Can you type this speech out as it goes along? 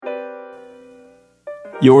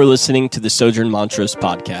You're listening to the Sojourn Montrose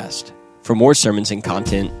podcast. For more sermons and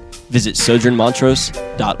content, visit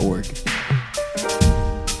sojournmontrose.org.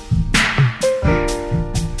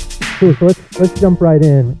 Cool, so let's jump right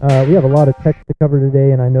in. We have a lot of text to cover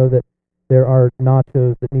today, and I know that there are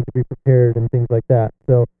nachos that need to be prepared and things like that.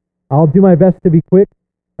 So I'll do my best to be quick.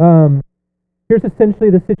 Here's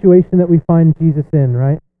essentially the situation that we find Jesus in,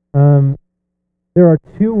 right? There are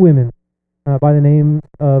two women by the names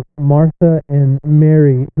of Martha and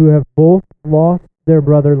Mary who have both lost their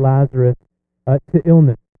brother Lazarus to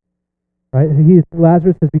illness. Right?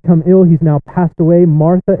 Lazarus has become ill. He's now passed away.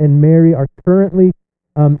 Martha and Mary are currently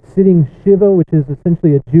sitting Shiva, which is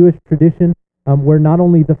essentially a Jewish tradition where not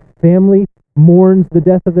only the family mourns the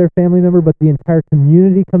death of their family member, but the entire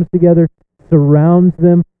community comes together, surrounds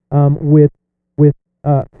them with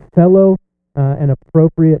fellow and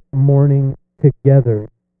appropriate mourning together.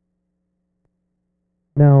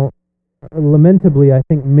 Now, lamentably, I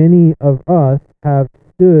think many of us have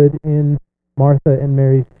stood in Martha and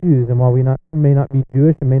Mary's shoes, and while we may not be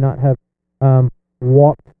Jewish and may not have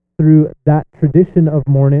walked through that tradition of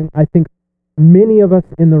mourning, I think many of us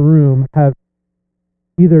in the room have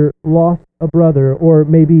either lost a brother, or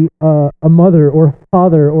maybe a mother, or a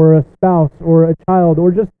father, or a spouse, or a child,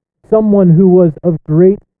 or just someone who was of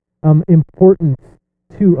great importance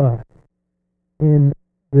to us in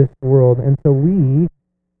this world. And so we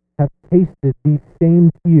have tasted these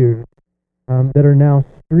same tears that are now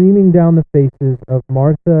streaming down the faces of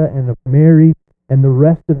Martha and of Mary and the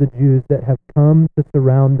rest of the Jews that have come to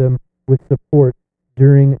surround them with support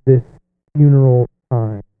during this funeral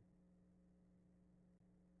time.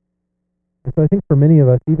 And so I think for many of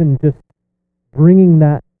us, even just bringing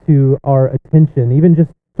that to our attention, even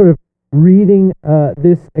just sort of reading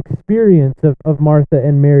this experience of Martha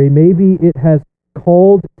and Mary, maybe it has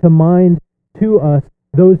called to mind to us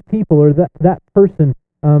those people or that person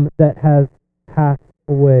that has passed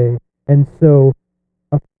away. And so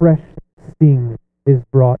a fresh sting is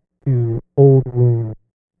brought to old wounds.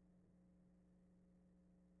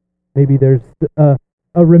 Maybe there's a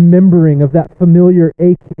remembering of that familiar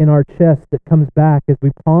ache in our chest that comes back as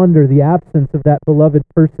we ponder the absence of that beloved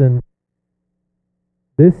person.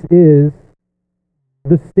 This is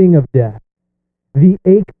the sting of death, the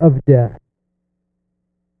ache of death,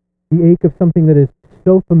 the ache of something that is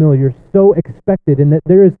so familiar, so expected, and that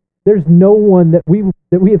there's no one that we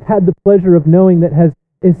have had the pleasure of knowing that has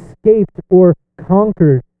escaped or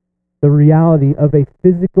conquered the reality of a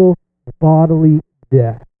physical, bodily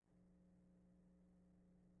death.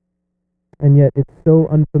 And yet it's so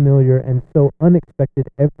unfamiliar and so unexpected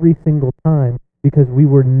every single time because we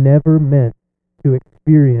were never meant to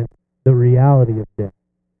experience the reality of death.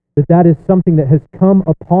 That is something that has come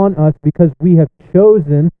upon us because we have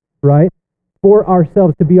chosen, right, for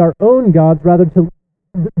ourselves to be our own gods rather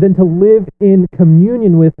than to live in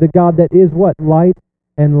communion with the God that is what? Light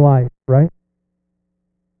and life, right?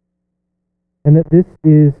 And that this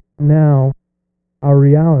is now our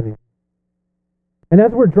reality. And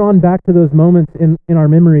as we're drawn back to those moments in our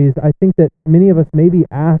memories, I think that many of us maybe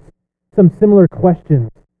asked some similar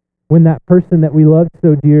questions when that person that we loved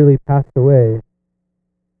so dearly passed away.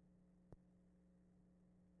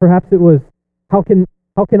 Perhaps it was, how can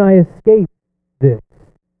I escape this?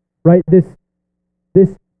 Right? This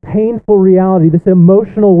painful reality, this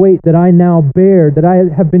emotional weight that I now bear, that I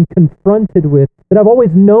have been confronted with, that I've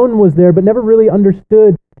always known was there, but never really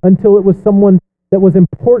understood until it was someone that was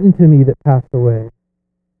important to me that passed away.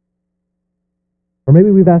 Or maybe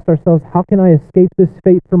we've asked ourselves, how can I escape this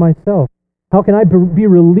fate for myself? How can I be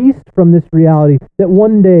released from this reality that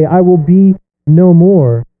one day I will be no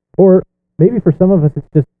more? Or maybe for some of us it's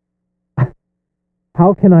just,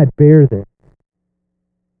 how can I bear this?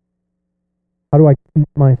 How do I keep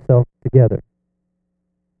myself together?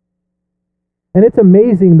 And it's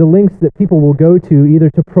amazing the lengths that people will go to either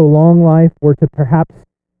to prolong life or to perhaps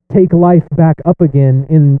take life back up again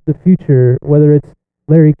in the future, whether it's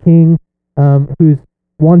Larry King, who's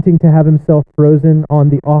wanting to have himself frozen on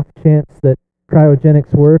the off chance that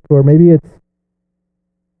cryogenics work, or maybe it's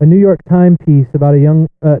a New York Times piece about a young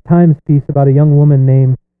woman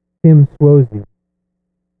named Kim Swosey.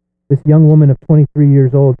 This young woman of 23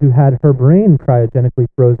 years old who had her brain cryogenically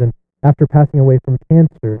frozen after passing away from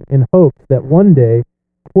cancer in hopes that one day,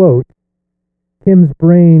 quote, Kim's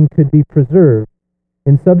brain could be preserved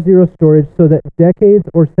in sub-zero storage so that decades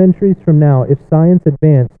or centuries from now, if science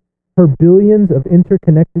advanced, her billions of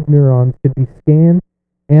interconnected neurons could be scanned,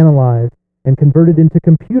 analyzed, and converted into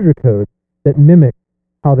computer code that mimic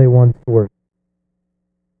how they once worked.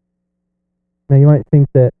 Now you might think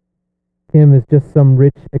that Kim is just some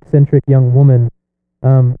rich, eccentric young woman,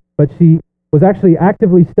 but she was actually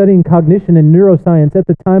actively studying cognition and neuroscience at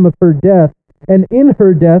the time of her death. And in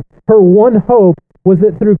her death, her one hope was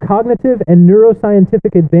that through cognitive and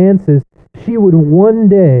neuroscientific advances, she would one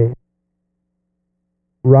day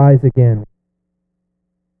rise again.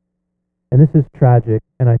 And this is tragic,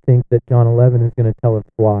 and I think that John 11 is going to tell us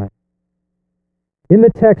why. In the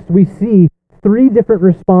text, we see three different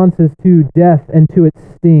responses to death and to its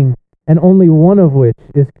sting, and only one of which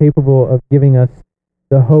is capable of giving us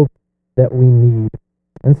the hope that we need.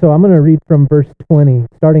 And so I'm going to read from verse 20,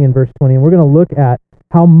 starting in verse 20, and we're going to look at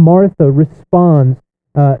how Martha responds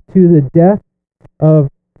to the death of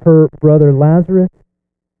her brother Lazarus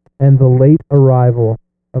and the late arrival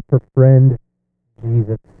of her friend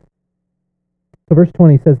Jesus. So verse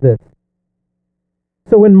 20 says this: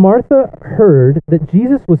 So when Martha heard that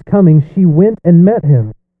Jesus was coming, she went and met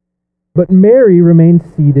him. But Mary remained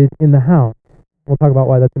seated in the house. We'll talk about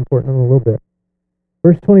why that's important in a little bit.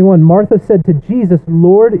 Verse 21, Martha said to Jesus,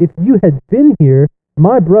 Lord, if you had been here,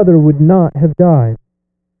 my brother would not have died.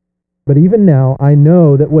 But even now I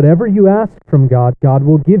know that whatever you ask from God, God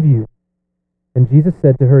will give you. And Jesus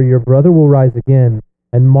said to her, Your brother will rise again.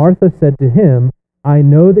 And Martha said to him, I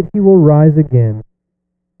know that he will rise again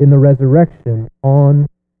in the resurrection on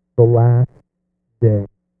the last day.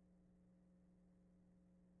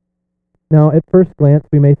 Now, at first glance,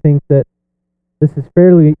 we may think that this is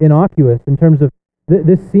fairly innocuous in terms of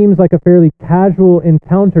this seems like a fairly casual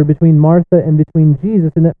encounter between Martha and between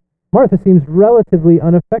Jesus, and that Martha seems relatively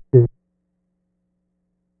unaffected.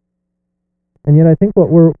 And yet I think what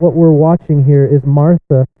we're watching here is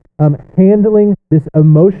Martha handling this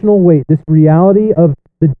emotional weight, this reality of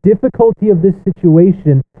the difficulty of this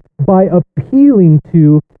situation by appealing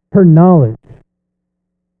to her knowledge.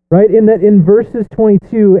 Right? In that in verses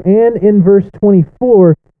 22 and in verse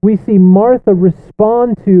 24, we see Martha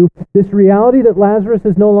respond to this reality that Lazarus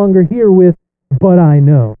is no longer here with, but I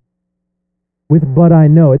know. With, but I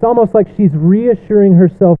know. It's almost like she's reassuring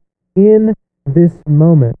herself in this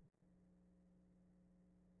moment.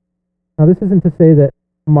 Now, this isn't to say that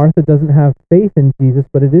Martha doesn't have faith in Jesus,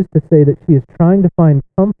 but it is to say that she is trying to find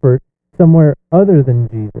comfort somewhere other than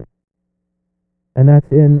Jesus. And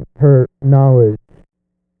that's in her knowledge.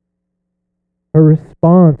 Her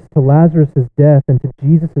response to Lazarus' death and to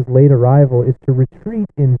Jesus' late arrival is to retreat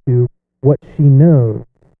into what she knows.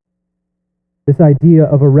 This idea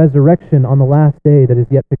of a resurrection on the last day that is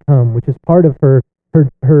yet to come, which is part of her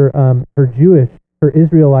Jewish, her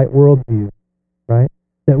Israelite worldview, right?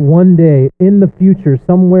 That one day in the future,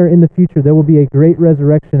 somewhere in the future, there will be a great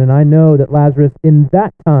resurrection, and I know that Lazarus in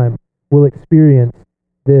that time will experience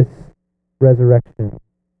this resurrection.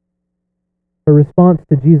 Her response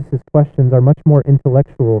to Jesus' questions are much more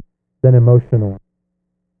intellectual than emotional.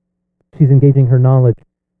 She's engaging her knowledge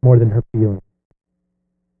more than her feelings.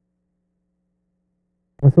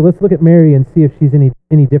 And so let's look at Mary and see if she's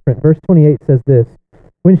any different. Verse 28 says this: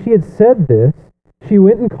 When she had said this, she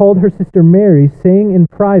went and called her sister Mary, saying in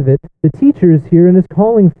private, The teacher is here and is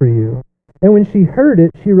calling for you. And when she heard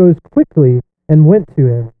it, she rose quickly and went to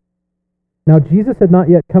him. Now Jesus had not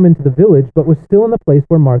yet come into the village, but was still in the place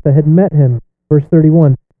where Martha had met him. Verse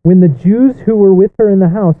 31, When the Jews who were with her in the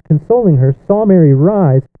house, consoling her, saw Mary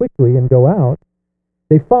rise quickly and go out,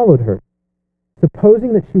 they followed her,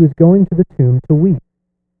 supposing that she was going to the tomb to weep.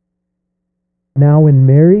 Now when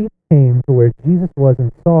Mary came to where Jesus was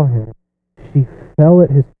and saw him, she fell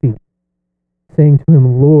at his feet, saying to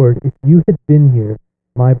him, Lord, if you had been here,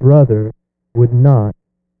 my brother would not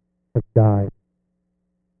have died.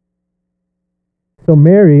 So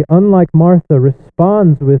Mary, unlike Martha,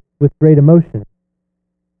 responds with great emotion.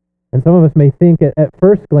 And some of us may think at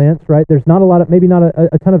first glance, right, there's not a lot of, maybe not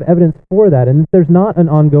a ton of evidence for that, and there's not an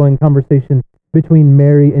ongoing conversation between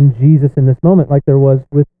Mary and Jesus in this moment like there was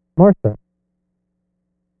with Martha.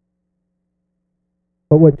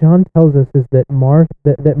 But what John tells us is that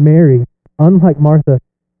that Mary, unlike Martha,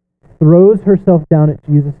 throws herself down at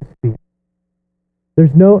Jesus' feet.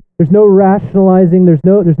 There's no rationalizing, there's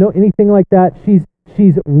no anything like that. She's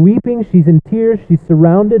weeping, she's in tears, she's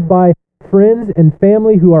surrounded by friends and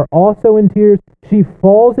family who are also in tears. She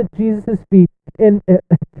falls at Jesus' feet, and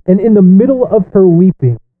in the middle of her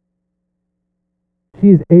weeping, she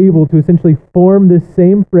is able to essentially form this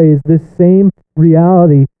same phrase, this same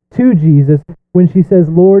reality to Jesus when she says,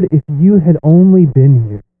 Lord, if you had only been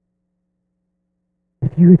here,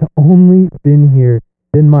 if you had only been here,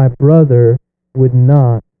 then my brother would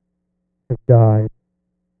not have died.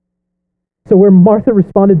 So where Martha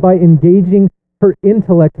responded by engaging her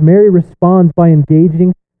intellect, Mary responds by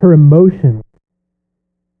engaging her emotions.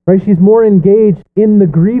 Right? She's more engaged in the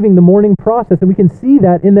grieving, the mourning process. And we can see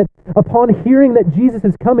that in that upon hearing that Jesus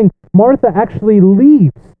is coming, Martha actually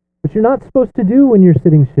leaves, which you're not supposed to do when you're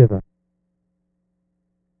sitting Shiva.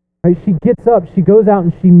 Right? She gets up, she goes out,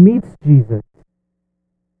 and she meets Jesus.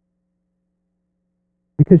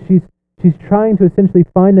 Because she's trying to essentially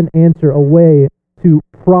find an answer, a way to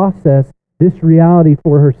process this reality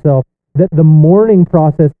for herself, that the mourning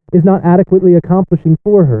process is not adequately accomplishing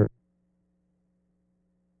for her.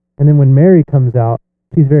 And then when Mary comes out,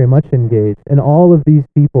 she's very much engaged. And all of these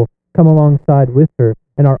people come alongside with her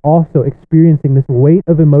and are also experiencing this weight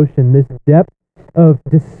of emotion, this depth of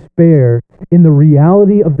despair in the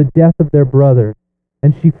reality of the death of their brother.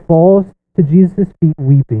 And she falls to Jesus' feet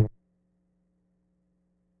weeping.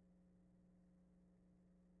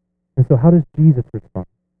 And so how does Jesus respond?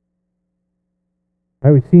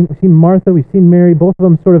 Right, we've seen Martha, we've seen Mary. Both of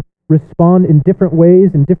them sort of respond in different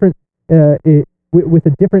ways, in different with a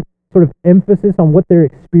different sort of emphasis on what they're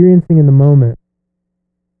experiencing in the moment.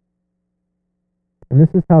 And this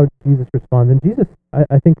is how Jesus responds. And Jesus,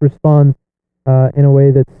 I think, responds in a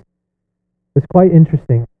way that's quite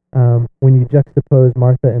interesting when you juxtapose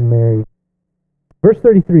Martha and Mary. Verse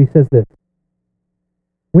 33 says this: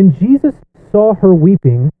 When Jesus saw her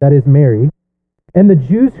weeping, that is Mary, and the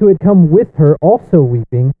Jews who had come with her also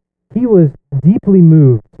weeping, he was deeply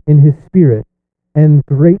moved in his spirit and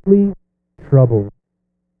greatly troubled.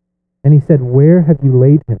 And he said, Where have you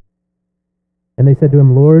laid him? And they said to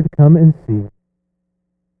him, Lord, come and see.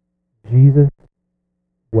 Jesus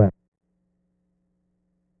wept.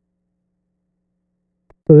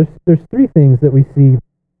 So there's three things that we see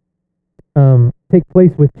take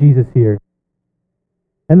place with Jesus here.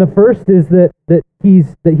 And the first is that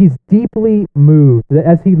he's deeply moved. That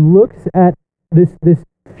as he looks at this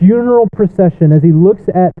funeral procession, as he looks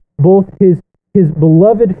at both his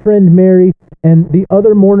beloved friend Mary and the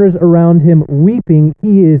other mourners around him weeping,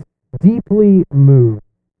 he is deeply moved.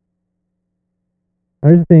 Now,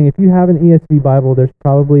 here's the thing: if you have an ESV Bible, there's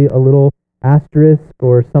probably a little asterisk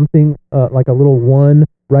or something like a little 1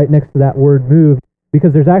 right next to that word "moved,"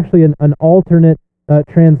 because there's actually an alternate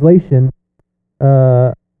translation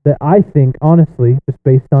that I think, honestly, just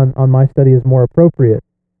based on my study, is more appropriate.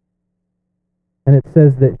 And it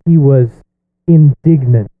says that he was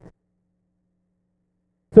indignant.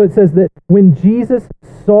 So it says that when Jesus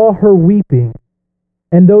saw her weeping,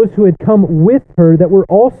 and those who had come with her that were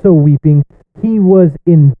also weeping, he was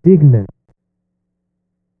indignant.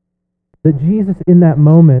 That Jesus in that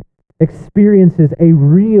moment experiences a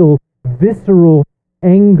real, visceral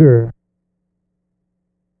anger.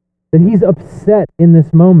 That he's upset in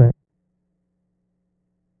this moment.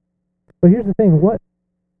 But here's the thing: what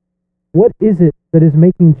is it that is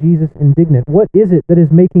making Jesus indignant? What is it that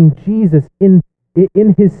is making Jesus in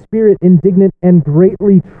his spirit indignant and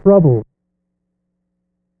greatly troubled?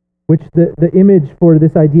 Which the image for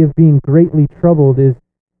this idea of being greatly troubled is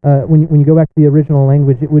when you go back to the original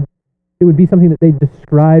language, it would be something that they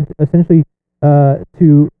described essentially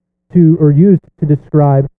or used to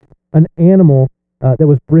describe an animal that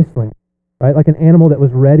was bristling, right? Like an animal that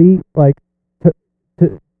was ready, like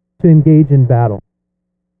to engage in battle.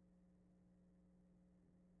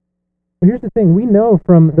 But here's the thing: we know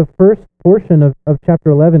from the first portion of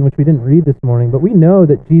chapter 11, which we didn't read this morning, but we know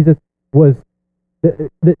that Jesus was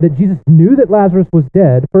that Jesus knew that Lazarus was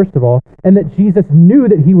dead, first of all, and that Jesus knew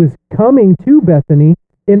that he was coming to Bethany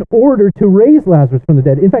in order to raise Lazarus from the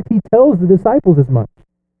dead. In fact, he tells the disciples as much.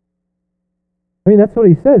 I mean, that's what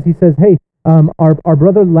he says. He says, hey, our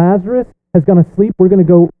brother Lazarus has gone to sleep. We're going to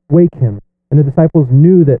go wake him. And the disciples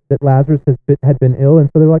knew that Lazarus had been ill,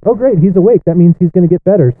 and so they're like, oh, great, he's awake. That means he's going to get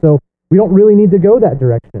better. So we don't really need to go that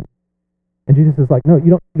direction. And Jesus is like, no,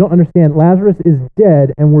 you don't understand. Lazarus is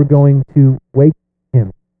dead, and we're going to wake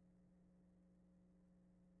him.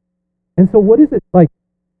 And so what is it like?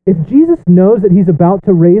 If Jesus knows that he's about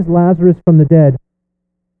to raise Lazarus from the dead,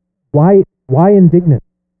 why indignant?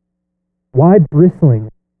 Why bristling?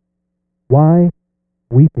 Why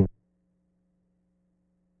weeping?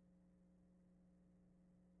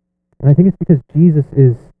 And I think it's because Jesus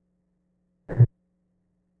is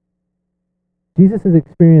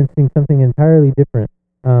experiencing something entirely different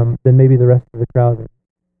than maybe the rest of the crowd is.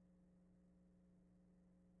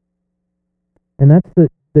 And that's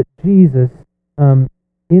that Jesus,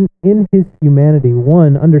 in his humanity,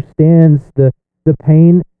 one, understands the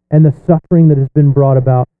pain and the suffering that has been brought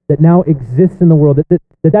about, that now exists in the world,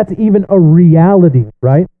 that's even a reality,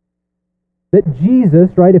 right? That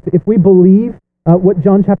Jesus, right, if we believe what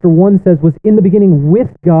John chapter 1 says was in the beginning with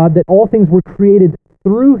God, that all things were created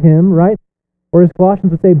through him, right? Or as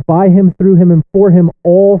Colossians would say, by him, through him, and for him,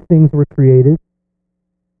 all things were created.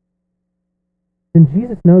 then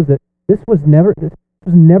Jesus knows that this was never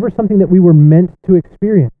something that we were meant to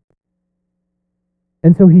experience.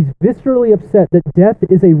 And so he's viscerally upset that death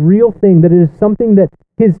is a real thing, that it is something that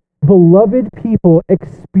his beloved people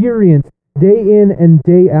experience day in and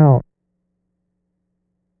day out.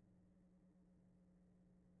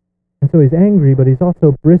 And so he's angry, but he's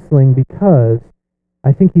also bristling because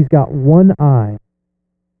I think he's got one eye.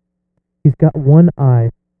 He's got one eye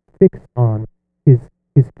fixed on his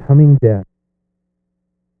coming death.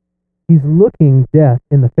 He's looking death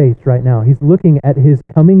in the face right now. He's looking at his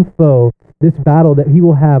coming foe, this battle that he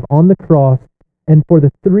will have on the cross, and for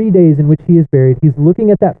the 3 days in which he is buried, he's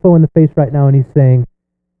looking at that foe in the face right now, and he's saying,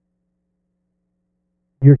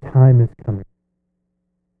 your time is coming.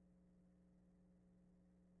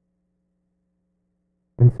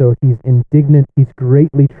 And so he's indignant, he's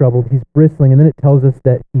greatly troubled, he's bristling, and then it tells us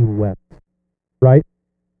that he wept, right?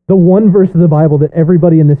 The one verse of the Bible that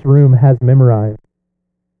everybody in this room has memorized.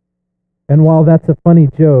 And while that's a funny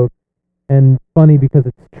joke, and funny because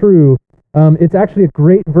it's true, it's actually a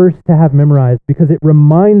great verse to have memorized because it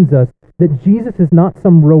reminds us that Jesus is not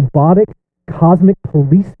some robotic, cosmic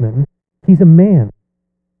policeman. He's a man.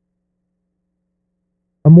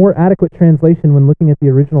 A more adequate translation when looking at the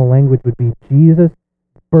original language would be Jesus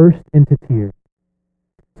burst into tears.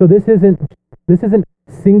 So this isn't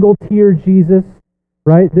single tear Jesus,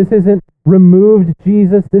 right? This isn't removed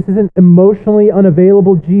Jesus. This isn't emotionally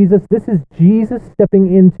unavailable Jesus. This is Jesus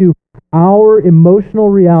stepping into our emotional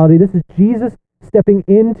reality. This is Jesus stepping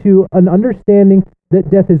into an understanding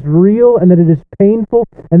that death is real and that it is painful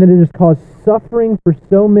and that it has caused suffering for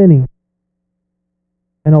so many,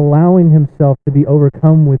 and allowing himself to be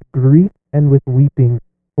overcome with grief and with weeping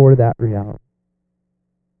for that reality.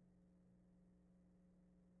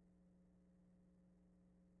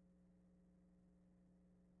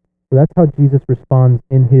 So that's how Jesus responds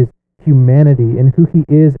in his humanity, in who he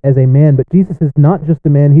is as a man. But Jesus is not just a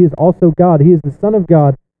man, he is also God. He is the Son of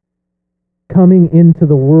God coming into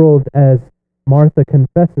the world as Martha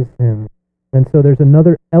confesses him. And so there's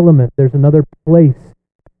another element, there's another place,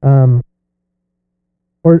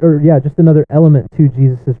 just another element to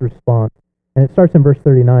Jesus' response. And it starts in verse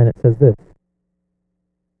 39. It says this: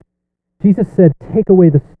 Jesus said, "Take away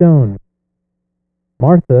the stone."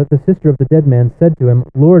 Martha, the sister of the dead man, said to him,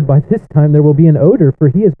 "Lord, by this time there will be an odor, for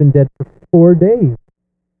he has been dead for 4 days."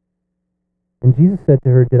 And Jesus said to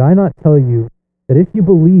her, "Did I not tell you that if you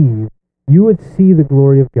believe, you would see the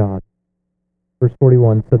glory of God?" Verse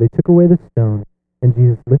 41, so they took away the stone, and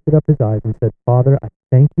Jesus lifted up his eyes and said, "Father, I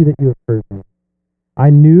thank you that you have heard me. I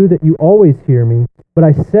knew that you always hear me, but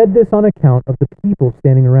I said this on account of the people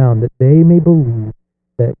standing around, that they may believe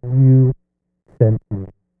that you sent me."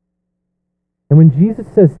 And when Jesus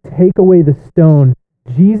says, "Take away the stone,"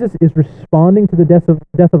 Jesus is responding to the death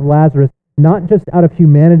of Lazarus, not just out of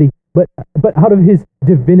humanity, but out of his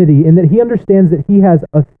divinity, in that he understands that he has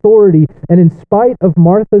authority. And in spite of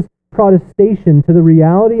Martha's protestation to the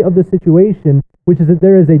reality of the situation, which is that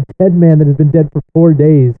there is a dead man that has been dead for 4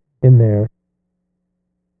 days in there,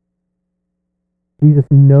 Jesus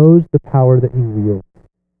knows the power that he wields.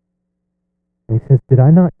 And he says, "Did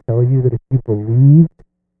I not tell you that if you believed,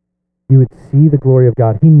 you would see the glory of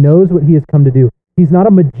God?" He knows what he has come to do. He's not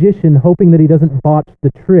a magician hoping that he doesn't botch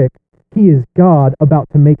the trick. He is God about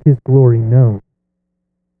to make his glory known.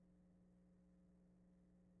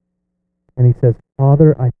 And he says,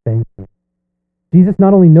 "Father, I thank you." Jesus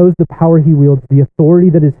not only knows the power he wields, the authority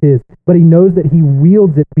that is his, but he knows that he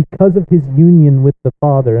wields it because of his union with the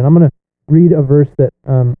Father. And I'm going to read a verse that,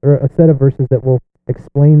 or a set of verses that will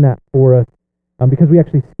explain that for us, because we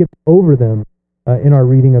actually skipped over them in our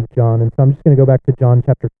reading of John. And so I'm just going to go back to John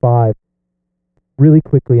chapter 5 really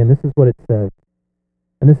quickly, and this is what it says.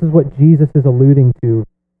 And this is what Jesus is alluding to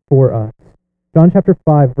for us. John chapter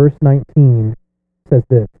 5, verse 19 says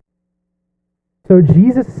this: "So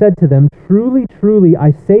Jesus said to them, 'Truly, truly,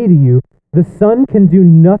 I say to you, the Son can do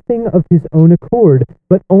nothing of his own accord,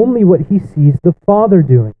 but only what he sees the Father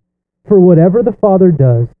doing. For whatever the Father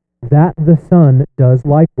does, that the Son does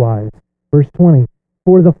likewise.'" Verse 20,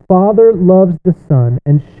 "For the Father loves the Son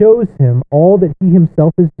and shows him all that he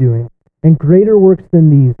himself is doing, and greater works than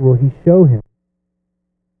these will he show him,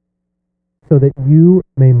 so that you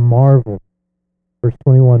may marvel." Verse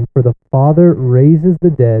 21, "For the Father raises the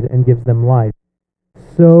dead and gives them life,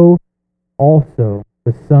 so also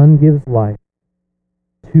the Son gives life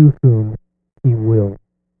to whom he wills."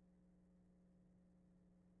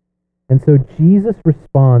 And so Jesus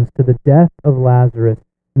responds to the death of Lazarus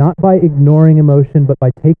not by ignoring emotion, but by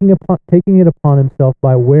taking it upon himself,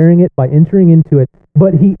 by wearing it, by entering into it.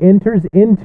 But he enters into